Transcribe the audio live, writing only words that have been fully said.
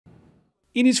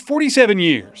In his 47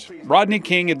 years, Rodney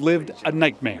King had lived a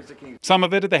nightmare. Some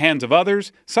of it at the hands of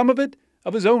others, some of it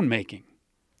of his own making.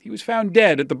 He was found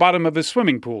dead at the bottom of his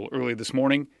swimming pool early this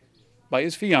morning by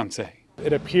his fiancée.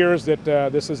 It appears that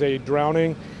this is a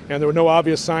drowning, and there were no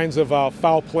obvious signs of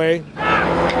foul play.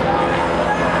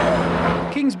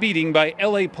 King's beating by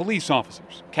L.A. police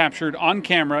officers, captured on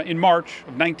camera in March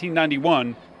of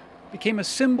 1991, became a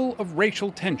symbol of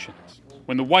racial tensions.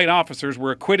 When the white officers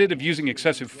were acquitted of using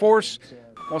excessive force,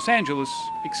 Los Angeles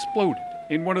exploded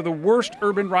in one of the worst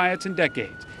urban riots in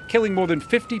decades, killing more than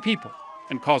 50 people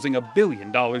and causing $1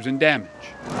 billion in damage.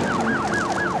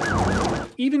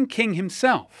 Even King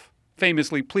himself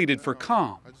famously pleaded for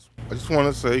calm. I just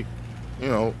want to say,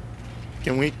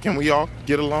 can we all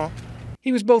get along?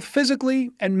 He was both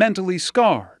physically and mentally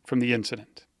scarred from the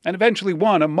incident and eventually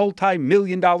won a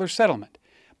multi-million-dollar settlement.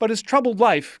 But his troubled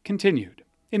life continued.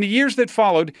 In the years that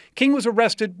followed, King was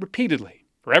arrested repeatedly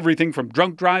for everything from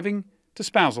drunk driving to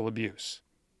spousal abuse.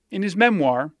 In his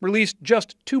memoir, released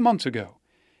just 2 months ago,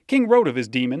 King wrote of his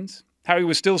demons, how he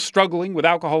was still struggling with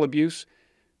alcohol abuse,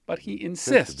 but he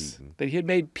insists that he had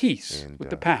made peace with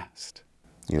the past.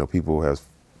 People have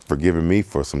forgiven me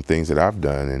for some things that I've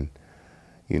done,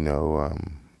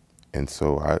 and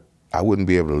so I wouldn't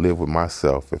be able to live with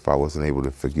myself if I wasn't able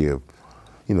to forgive,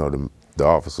 the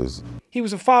officers. He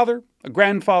was a father, a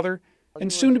grandfather,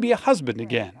 and soon to be a husband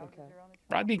again.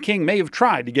 Rodney King may have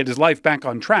tried to get his life back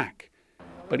on track,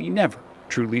 but he never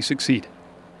truly succeeded.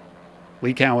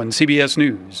 Lee Cowan, CBS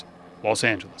News, Los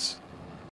Angeles.